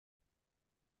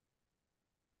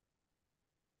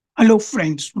Hello,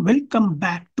 friends. Welcome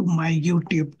back to my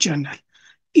YouTube channel.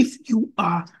 If you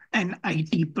are an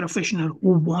IT professional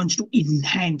who wants to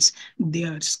enhance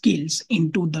their skills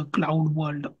into the cloud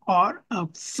world, or a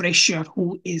fresher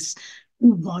who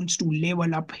wants to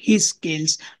level up his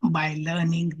skills by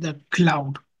learning the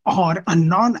cloud, or a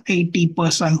non-IT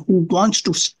person who wants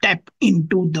to step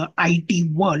into the IT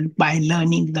world by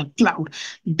learning the cloud,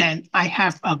 then I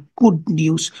have a good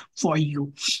news for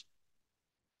you.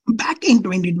 Back in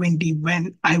 2020,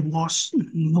 when I was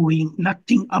knowing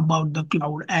nothing about the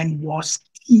cloud and was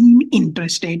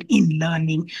interested in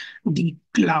learning the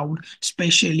cloud,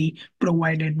 especially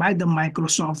provided by the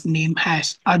Microsoft name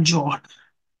as Azure,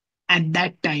 at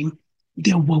that time,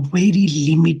 there were very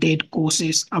limited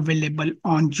courses available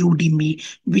on Udemy,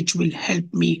 which will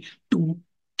help me to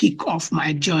kick off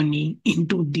my journey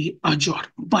into the Azure.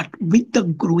 But with the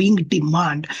growing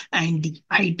demand and the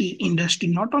IT industry,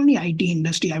 not only IT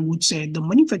industry, I would say the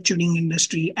manufacturing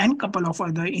industry and couple of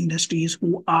other industries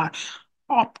who are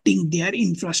opting their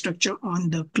infrastructure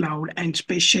on the cloud and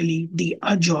especially the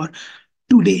Azure.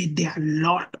 Today, there are a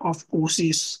lot of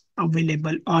courses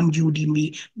available on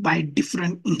Udemy by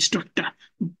different instructor.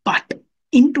 But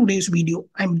in today's video,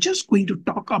 I'm just going to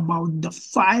talk about the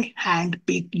 5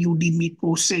 hand-picked Udemy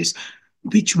courses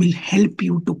which will help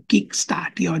you to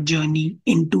kickstart your journey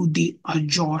into the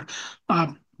Azure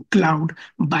uh, cloud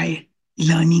by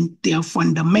learning their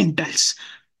fundamentals.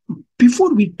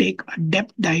 Before we take a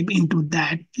depth dive into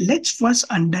that, let's first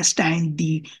understand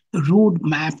the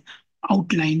roadmap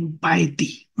outlined by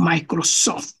the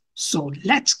Microsoft. So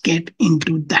let's get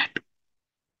into that.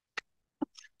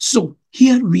 So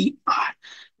here we are.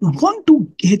 We want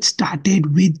to get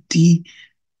started with the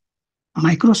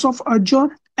Microsoft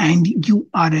Azure and you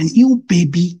are a new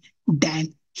baby,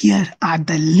 then here are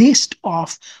the list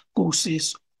of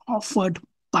courses offered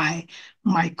by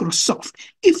Microsoft.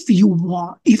 If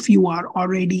you are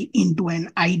already into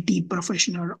an IT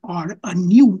professional or a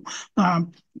new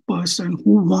person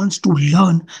who wants to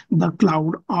learn the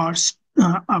cloud, or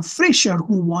a fresher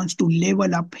who wants to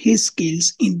level up his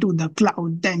skills into the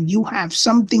cloud, then you have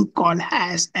something called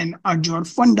as an Azure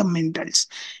Fundamentals.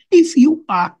 If you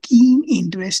are keen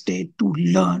interested to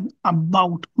learn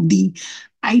about the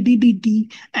identity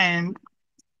and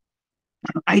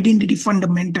identity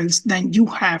fundamentals, then you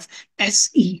have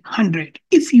SE100.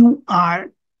 If you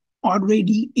are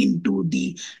already into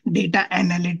the data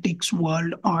analytics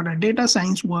world or a data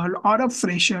science world, or a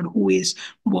fresher who is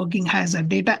working as a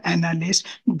data analyst,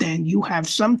 then you have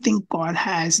something called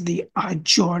as the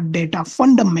Azure Data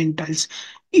Fundamentals.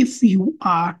 If you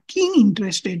are keen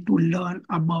interested to learn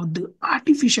about the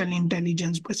artificial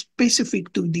intelligence but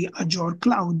specific to the Azure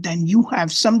cloud, then you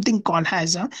have something called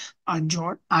as a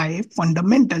Azure AI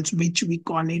Fundamentals, which we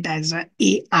call it as a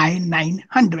AI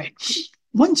 900.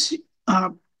 Once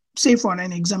say for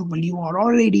an example, you are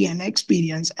already an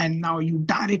experienced and now you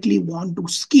directly want to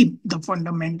skip the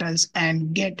fundamentals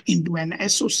and get into an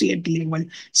associate level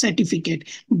certificate,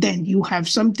 then you have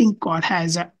something called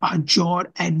as a Azure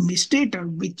Administrator,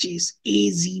 which is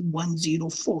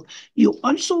AZ-104. You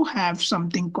also have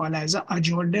something called as a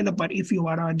Azure Developer. If you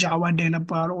are a Java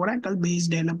developer, Oracle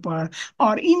based developer,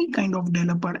 or any kind of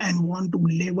developer and want to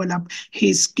level up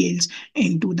his skills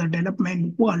into the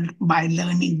development world by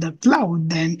learning the cloud,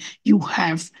 then you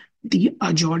have the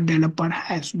Azure developer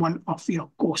as one of your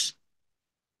course.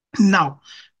 Now,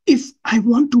 if I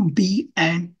want to be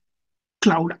an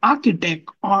cloud architect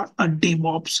or a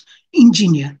DevOps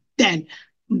engineer, then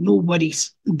no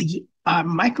worries. The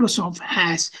Microsoft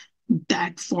has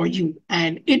that for you,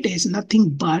 and it is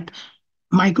nothing but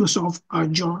Microsoft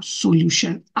Azure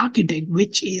Solution Architect,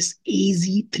 which is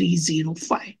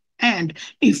AZ-305. And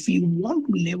if you want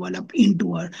to level up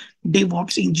into a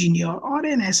DevOps engineer or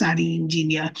an SRE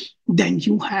engineer, then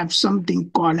you have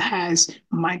something called as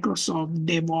Microsoft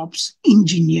DevOps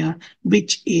Engineer,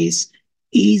 which is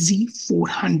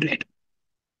AZ-400.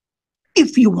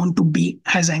 If you want to be,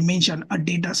 as I mentioned, a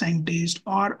data scientist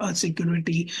or a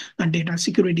data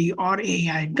security or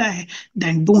AI guy,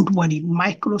 then don't worry.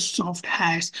 Microsoft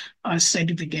has a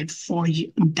certificate for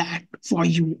you, that for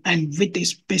you, and with it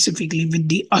specifically with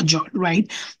the Azure,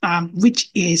 right? Which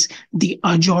is the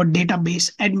Azure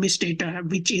Database Administrator,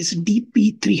 which is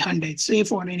DP300. Say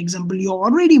for an example, you're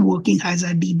already working as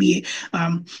a DBA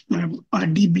on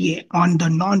the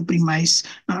non-premise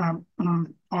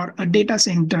or a data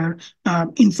center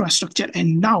infrastructure,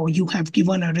 and now you have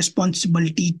given a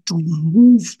responsibility to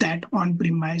move that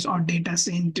on-premise or data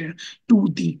center to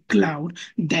the cloud,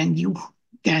 then you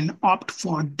can opt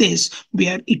for this,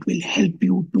 where it will help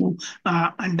you to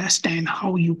understand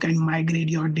how you can migrate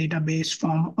your database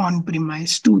from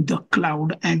on-premise to the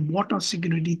cloud and what are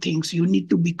security things you need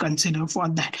to be considered for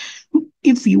that.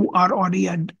 If you are already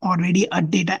a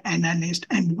data analyst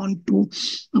and want to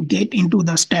get into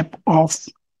the step of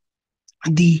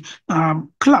the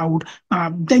cloud,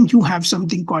 then you have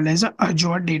something called as a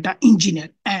Azure data engineer.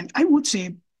 And I would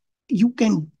say you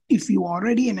can, if you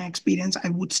already an experience, I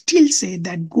would still say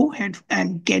that go ahead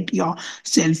and get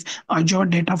yourself Azure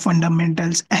data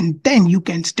fundamentals, and then you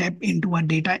can step into a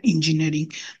data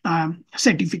engineering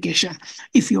certification.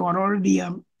 If you are already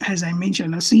as I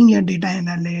mentioned, a senior data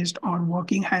analyst or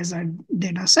working as a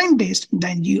data scientist,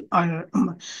 then you are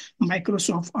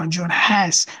Microsoft Azure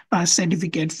has a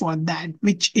certificate for that,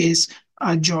 which is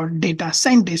Azure Data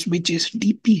Scientist, which is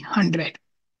DP100.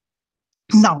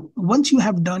 Now, once you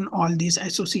have done all this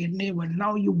associate level,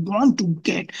 now you want to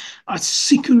get a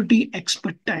security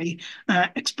expertise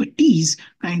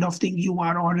kind of thing. You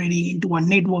are already into a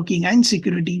networking and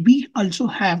security. We also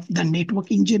have the network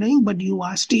engineering, but you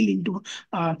are still into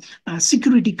a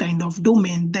security kind of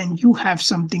domain. Then you have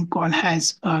something called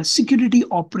as a security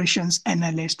operations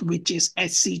analyst, which is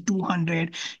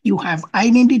SC200. You have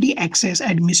identity access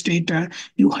administrator.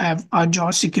 You have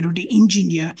Azure security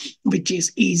engineer, which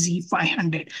is AZ-500.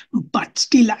 But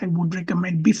still, I would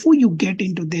recommend before you get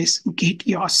into this, get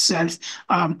yourself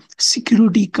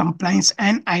security compliance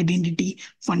and identity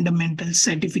fundamental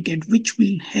certificate, which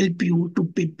will help you to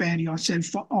prepare yourself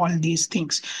for all these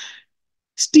things.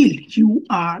 Still, you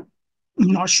are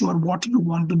not sure what you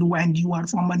want to do and you are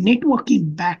from a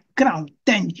networking background,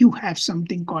 then you have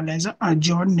something called as a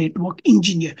Azure network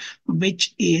engineer,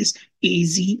 which is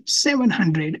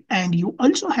AZ-700. And you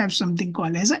also have something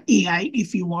called as a AI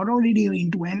if you are already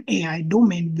into an AI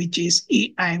domain, which is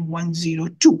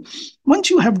AI-102. Once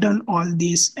you have done all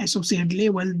this associate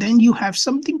level, then you have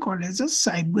something called as a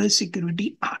cyber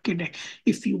security architect.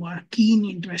 If you are keen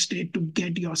interested to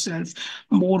get yourself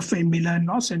more familiar,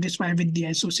 not satisfied with the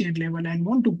associate level and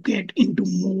want to get into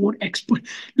more expert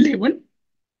level,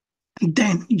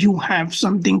 then you have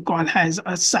something called as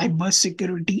a cyber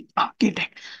security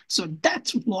architect. So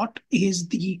that's what is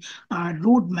the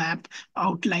roadmap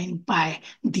outlined by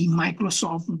the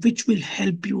Microsoft, which will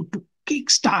help you to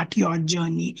kickstart your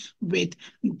journey with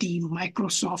the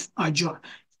Microsoft Azure.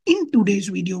 In today's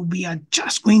video, we are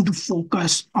just going to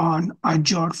focus on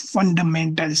Azure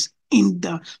fundamentals. In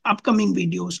the upcoming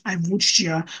videos, I would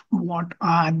share what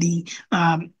are the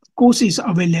courses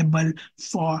available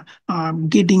for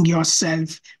getting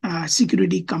yourself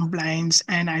security compliance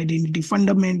and identity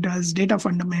fundamentals, data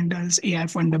fundamentals, AI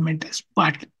fundamentals.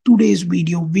 But today's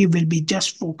video, we will be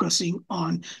just focusing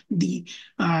on the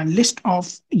list of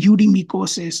Udemy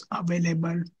courses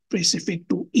available specific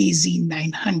to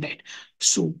AZ-900.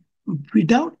 So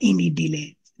without any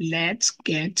delay, let's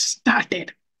get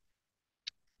started.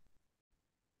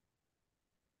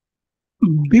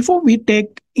 Before we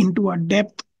take into a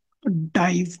depth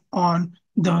dive on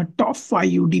the top 5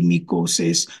 Udemy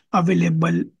courses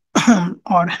available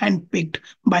or handpicked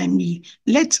by me,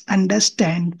 let's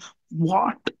understand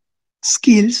what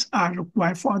skills are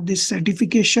required for this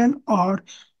certification or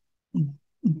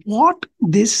what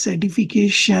this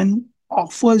certification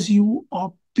offers you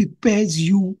or prepares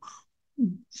you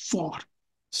for.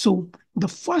 So the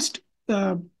first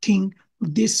thing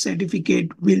this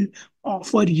certificate will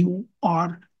offer you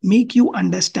or make you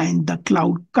understand the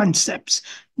cloud concepts.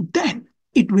 Then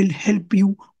it will help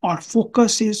you or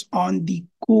focuses on the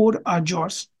core Azure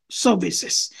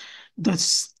services. The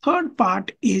third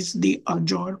part is the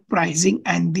Azure pricing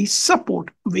and the support,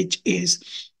 which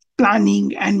is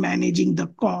planning and managing the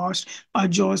cost,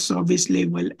 Azure service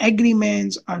level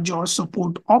agreements, Azure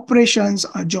support operations,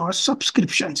 Azure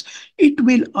subscriptions. It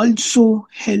will also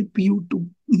help you to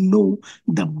know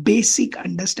the basic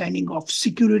understanding of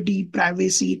security,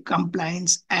 privacy,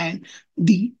 compliance, and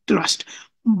the trust.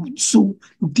 So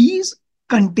these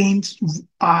contents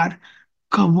are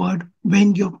covered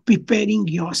when you're preparing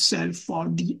yourself for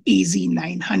the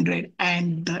AZ-900,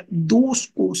 and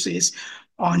those courses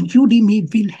on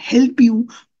Udemy will help you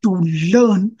to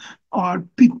learn or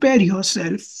prepare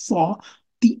yourself for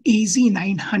the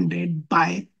AZ-900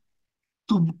 by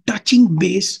touching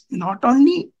base, not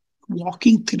only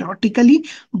walking theoretically,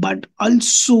 but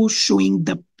also showing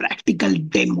the practical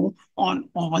demo on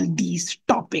all these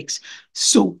topics.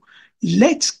 So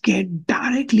let's get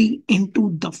directly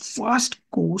into the first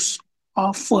course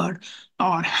offered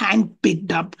or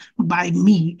handpicked up by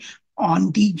me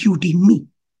on the Udemy.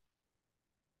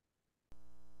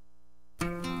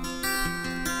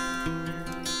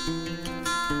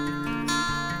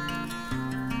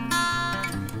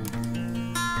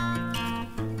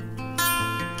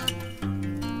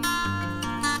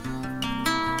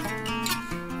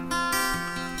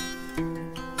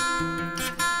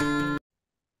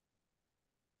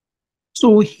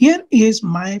 So here is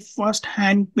my first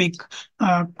hand pick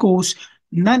course,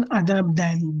 none other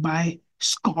than by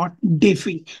Scott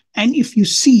Diffie. And if you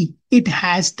see, it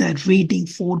has the rating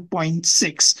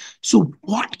 4.6. So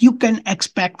what you can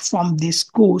expect from this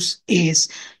course is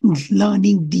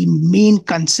learning the main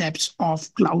concepts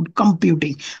of cloud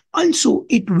computing. Also,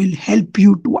 it will help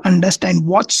you to understand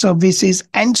what services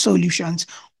and solutions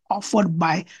offered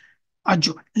by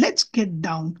Azure. Let's get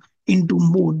down into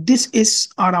more. This is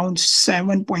around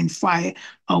 7.5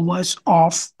 hours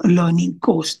of learning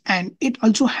course, and it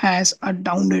also has a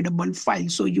downloadable file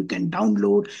so you can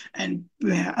download and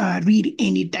read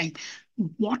anytime.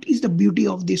 What is the beauty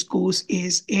of this course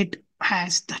is it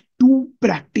has the two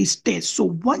practice tests. So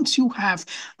once you have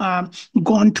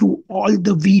gone through all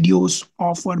the videos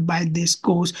offered by this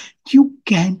course, you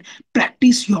can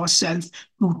practice yourself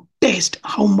to test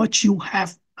how much you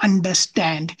have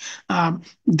understand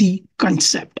the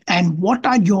concept and what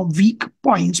are your weak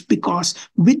points, because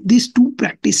with these two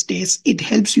practice tests it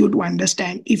helps you to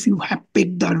understand if you have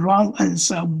picked the wrong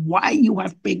answer, why you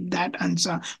have picked that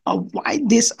answer, or why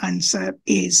this answer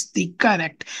is the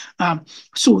correct.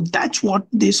 So that's what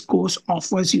this course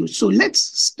offers you. So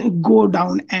let's go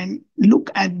down and look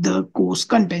at the course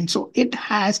content. So it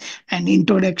has an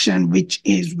introduction which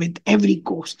is with every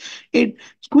course.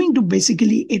 It's going to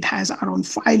basically, it has around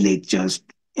 5 lectures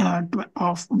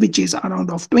of which is around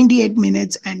of 28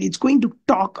 minutes, and it's going to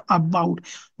talk about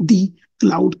the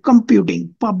cloud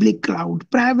computing, public cloud,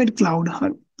 private cloud,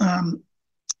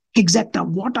 exacta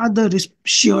what are the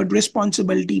shared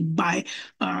responsibility by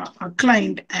a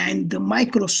client and the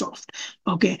Microsoft.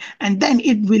 Okay, and then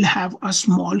it will have a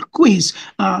small quiz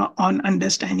on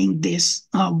understanding this,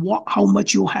 how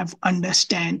much you have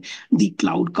understand the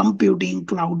cloud computing,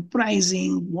 cloud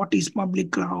pricing, what is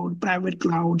public cloud, private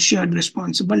cloud, shared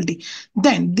responsibility.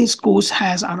 Then this course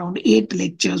has around 8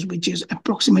 lectures which is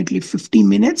approximately 50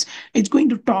 minutes. It's going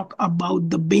to talk about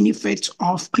the benefits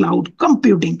of cloud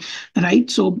computing,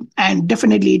 right? So, and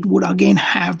definitely it would again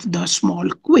have the small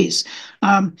quiz.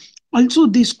 Also,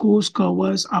 this course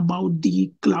covers about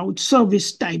the cloud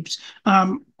service types,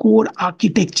 core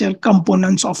architecture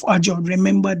components of Azure.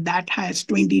 Remember that has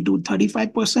 20 to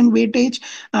 35% weightage.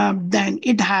 Then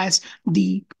it has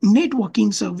the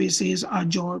networking services,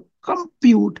 Azure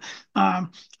compute,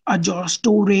 Azure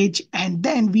storage, and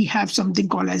then we have something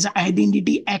called as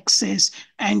identity access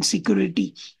and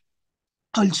security.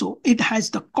 Also it has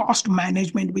the cost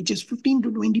management which is 15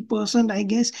 to 20%, I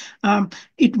guess.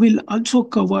 It will also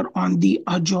cover on the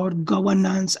Azure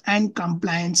governance and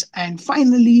compliance, and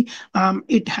finally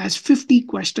it has 50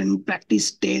 question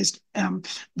practice test,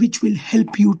 which will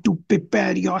help you to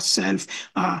prepare yourself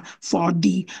for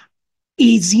the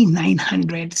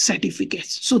AZ-900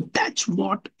 certificates. So that's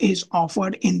what is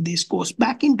offered in this course.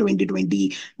 Back in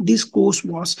 2020, this course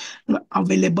was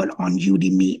available on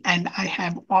Udemy, and I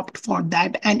have opted for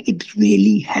that. And it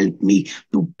really helped me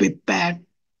to prepare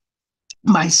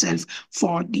myself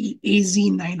for the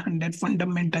AZ-900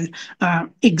 fundamental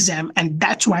exam, and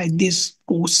that's why this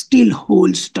course still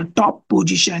holds the top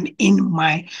position in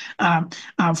my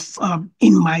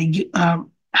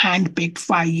handpicked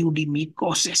 5 Udemy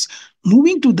courses.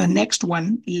 Moving to the next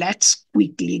one, let's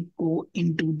quickly go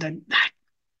into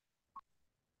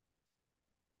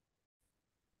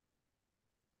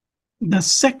the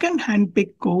second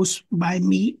handpicked course by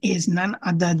me is none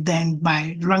other than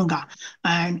by Ranga.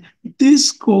 And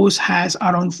this course has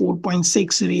around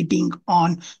 4.6 rating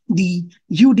on the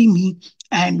Udemy.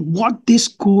 And what this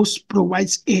course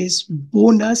provides is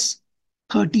bonus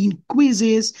 13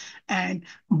 quizzes and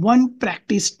one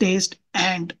practice test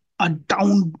and a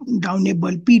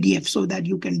downable PDF so that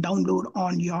you can download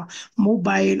on your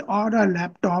mobile or a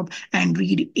laptop and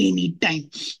read anytime.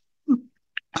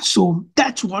 So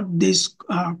that's what this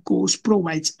course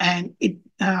provides, and it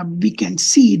we can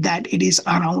see that it is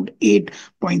around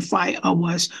 8.5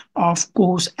 hours of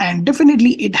course, and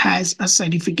definitely it has a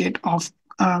certificate of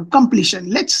completion.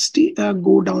 Let's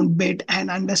go down bit and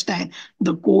understand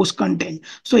the course content.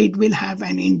 So it will have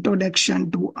an introduction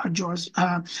to Azure's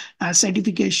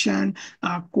certification,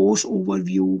 course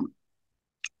overview,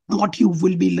 what you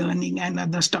will be learning and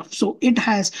other stuff. So it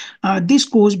has this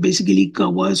course basically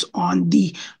covers on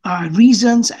the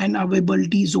reasons and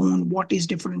availability zone, what is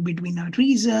different between a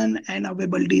reason and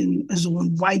availability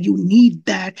zone, why you need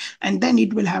that, and then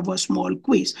it will have a small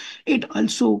quiz. It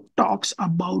also talks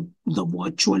about the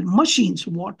virtual machines.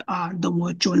 What are the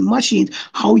virtual machines?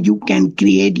 How you can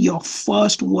create your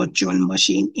first virtual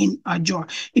machine in Azure.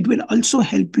 It will also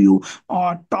help you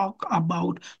or talk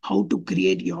about how to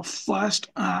create your first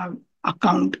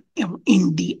account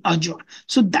in the Azure.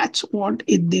 So that's what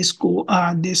this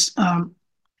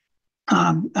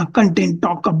content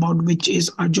talk about, which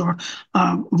is Azure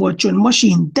virtual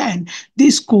machine. Then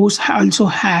this course also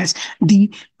has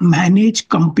the managed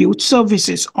compute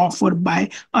services offered by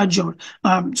Azure.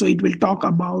 So it will talk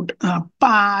about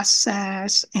PaaS,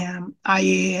 SaaS,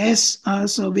 IaaS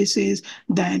services.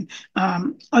 Then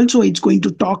also it's going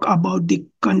to talk about the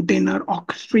container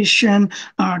orchestration,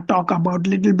 talk about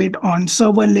little bit on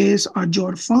serverless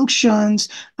Azure functions,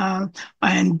 uh,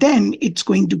 and then it's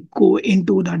going to go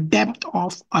into the depth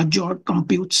of Azure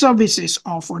compute services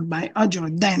offered by Azure.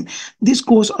 Then this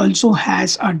course also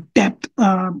has a depth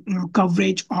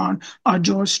coverage on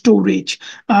Azure storage,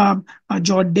 Azure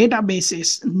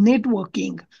databases,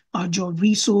 networking, Azure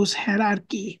resource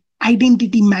hierarchy,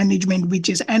 identity management, which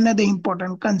is another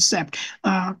important concept,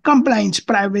 compliance,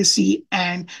 privacy,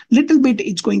 and little bit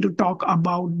it's going to talk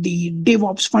about the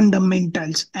DevOps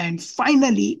fundamentals. And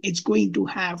finally, it's going to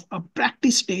have a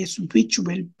practice test which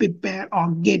will prepare or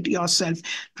get yourself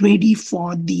ready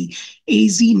for the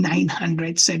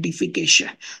AZ-900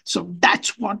 certification. So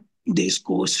that's what this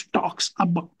course talks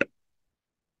about.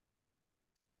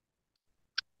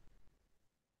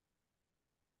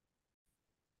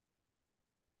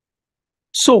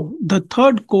 So the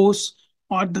third course,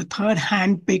 or the third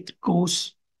hand-picked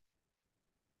course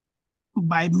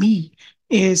by me,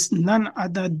 is none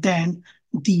other than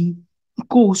the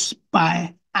course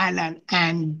by Alan,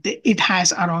 and it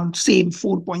has around same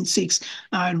 4.6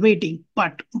 rating.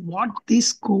 But what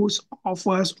this course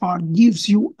offers or gives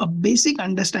you a basic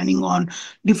understanding on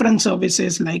different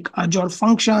services like Azure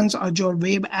Functions, Azure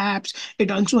Web Apps. It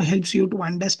also helps you to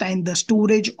understand the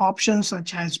storage options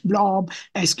such as Blob,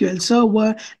 SQL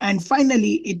Server, and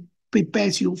finally it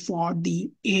prepares you for the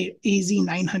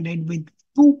AZ-900 with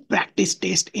two practice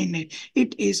tests in it.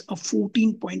 It is a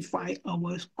 14.5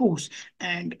 hours course,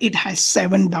 and it has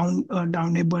seven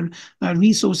downloadable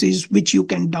resources which you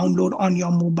can download on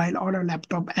your mobile or a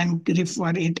laptop and refer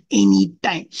it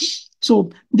anytime.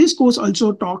 So this course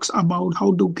also talks about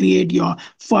how to create your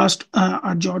first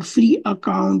Azure free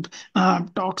account,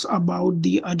 talks about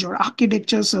the Azure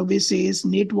architecture services,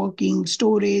 networking,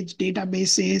 storage,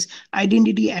 databases,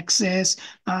 identity access,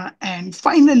 and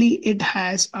finally, it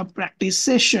has a practice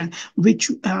session, which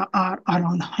are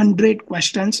around 100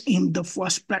 questions in the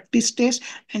first practice test.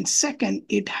 And second,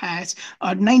 it has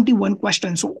 91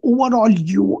 questions. So overall,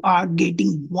 you are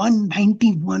getting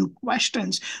 191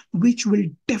 questions, which will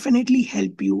definitely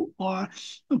help you or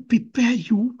prepare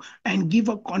you and give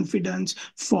a confidence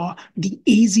for the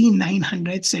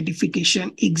AZ-900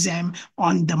 certification exam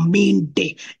on the main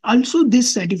day. Also,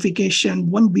 this certification,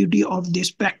 one beauty of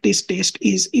this practice test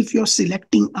is if you're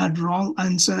selecting a wrong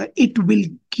answer, it will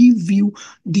give you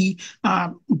the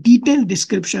detailed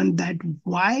description that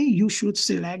why you should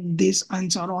select this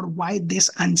answer or why this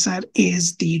answer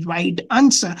is the right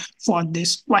answer for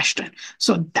this question.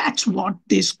 So that's what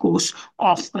this course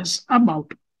offers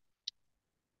about.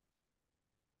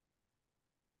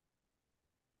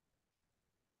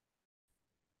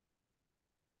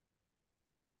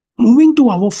 Moving to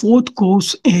our fourth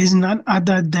course is none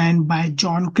other than by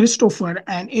John Christopher,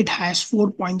 and it has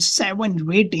 4.7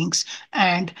 ratings.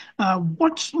 And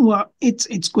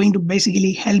it's going to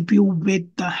basically help you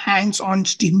with the hands-on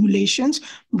stimulations,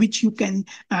 which you can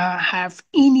have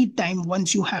anytime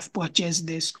once you have purchased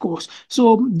this course.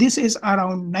 So this is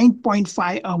around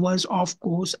 9.5 hours of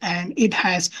course, and it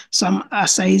has some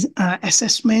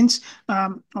assessments,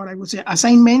 or I would say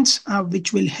assignments,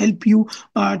 which will help you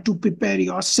to prepare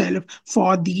yourself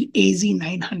for the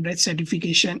AZ-900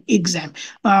 certification exam.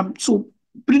 So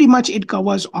pretty much it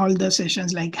covers all the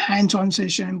sessions like hands-on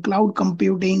session, cloud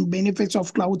computing, benefits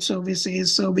of cloud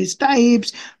services, service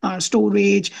types,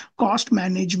 storage, cost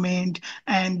management,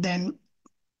 and then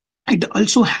it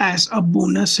also has a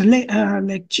bonus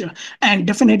lecture. And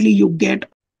definitely you get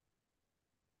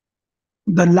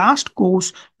the last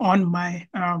course on my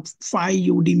five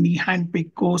Udemy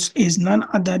handpicked course is none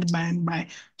other than by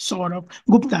Saurabh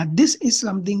Gupta. This is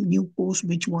something new course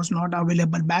which was not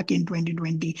available back in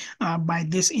 2020 by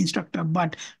this instructor,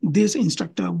 but this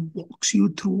instructor walks you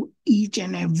through each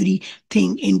and every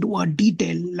thing into a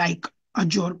detail like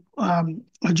Azure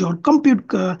compute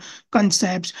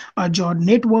concepts, Azure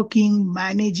networking,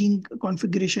 managing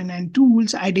configuration and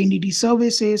tools, identity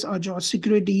services, Azure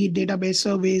security, database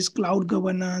service, cloud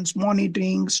governance,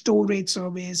 monitoring, storage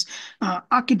service,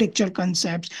 architecture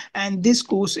concepts. And this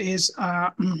course is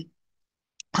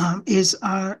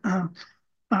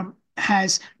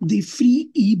has the free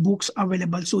ebooks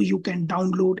available, so you can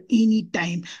download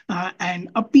anytime, and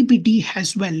a ppt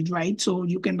as well, right? So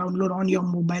you can download on your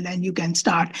mobile and you can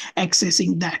start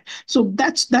accessing that. So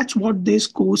that's what this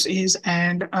course is,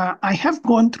 and I have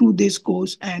gone through this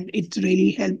course, and it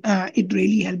really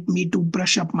helped me to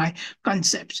brush up my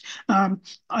concepts.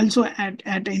 Also, at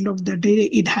the end of the day,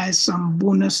 it has some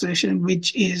bonus session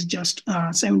which is just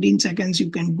 17 seconds.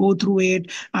 You can go through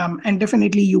it, and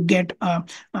definitely you get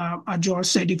Azure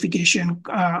certification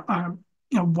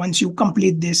once you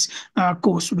complete this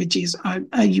course, which is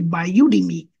by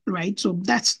Udemy, right? So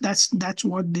that's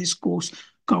what this course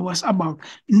covers about.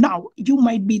 Now, you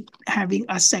might be having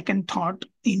a second thought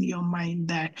in your mind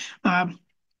that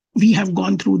we have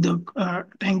gone through the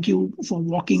thank you for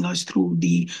walking us through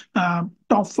the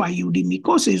top 5 Udemy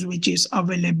courses which is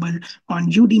available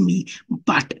on Udemy.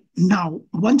 But now,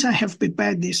 once I have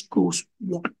prepared this course,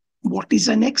 what is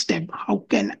the next step? How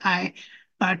can I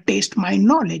test my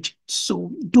knowledge?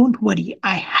 So don't worry,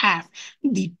 I have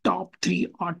the top 3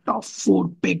 or top 4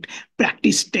 picked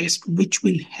practice tests which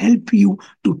will help you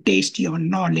to test your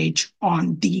knowledge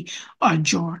on the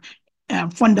Azure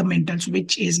fundamentals,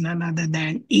 which is none other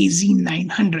than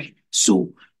AZ-900.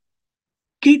 So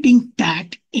getting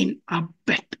that in a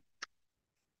bit.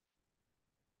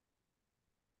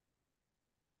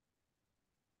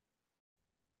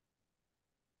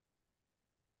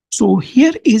 So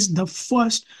here is the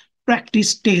first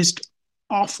practice test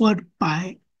offered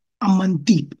by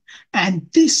Amandeep. And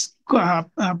this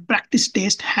practice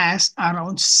test has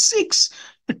around 6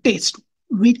 tests,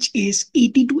 which is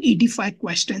 80 to 85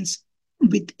 questions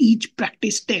with each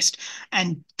practice test.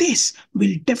 And this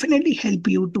will definitely help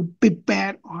you to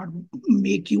prepare or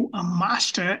make you a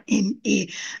master in a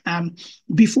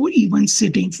before even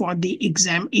sitting for the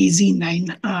exam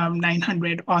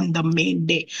AZ-900 on the main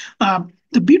day.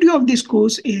 The beauty of this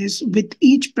course is with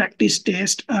each practice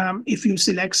test, if you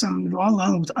select some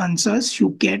wrong answers, you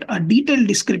get a detailed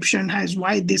description as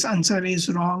why this answer is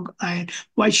wrong and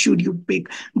why should you pick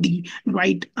the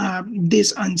right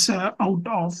this answer out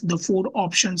of the 4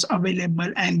 options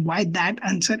available and why that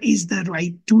answer is the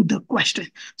right to the question.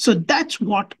 So that's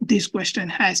what this question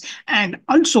has. And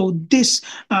also this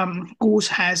course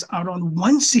has around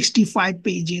 165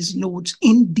 pages notes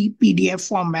in the PDF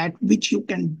format, which you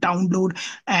can download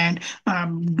and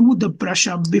do the brush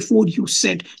up before you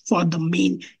sit for the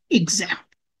main exam.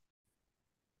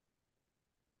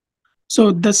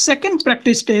 So the second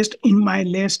practice test in my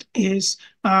list is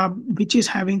which is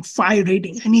having 5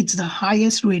 rating, and it's the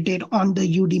highest rated on the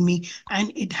Udemy,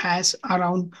 and it has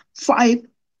around 5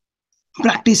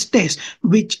 practice test,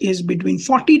 which is between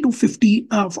 40 to 50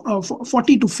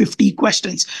 40 to 50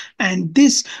 questions. And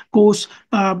this course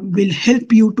will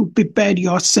help you to prepare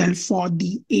yourself for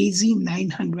the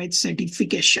AZ-900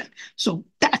 certification. So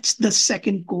that's the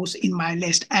second course in my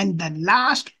list. And the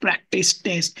last practice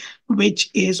test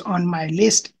which is on my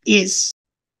list is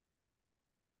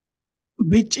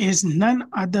which is none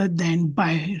other than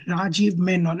by Rajiv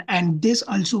Menon. And this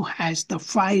also has the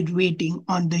 5 rating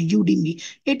on the Udemy.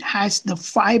 It has the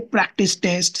 5 practice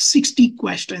tests, 60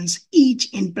 questions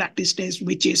each in practice test,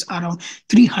 which is around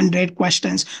 300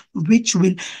 questions, which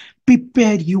will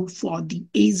prepare you for the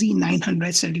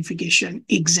AZ-900 certification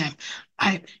exam.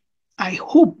 I I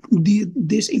hope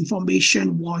this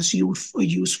information was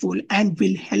useful and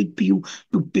will help you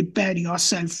to prepare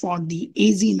yourself for the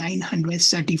AZ-900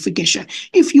 certification.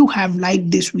 If you have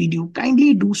liked this video,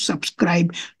 kindly do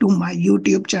subscribe to my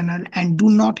YouTube channel and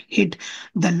do not hit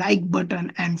the like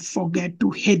button and forget to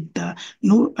hit the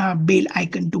bell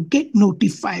icon to get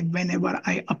notified whenever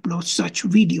I upload such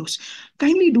videos.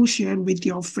 Kindly do share with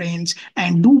your friends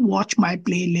and do watch my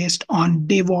playlist on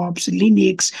DevOps,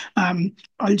 Linux,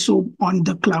 also on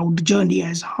the cloud journey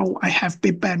as how I have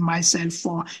prepared myself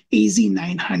for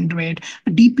AZ-900,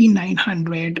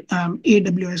 DP-900,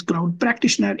 AWS Cloud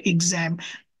Practitioner exam,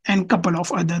 and couple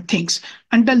of other things.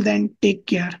 Until then, take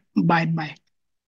care. Bye-bye.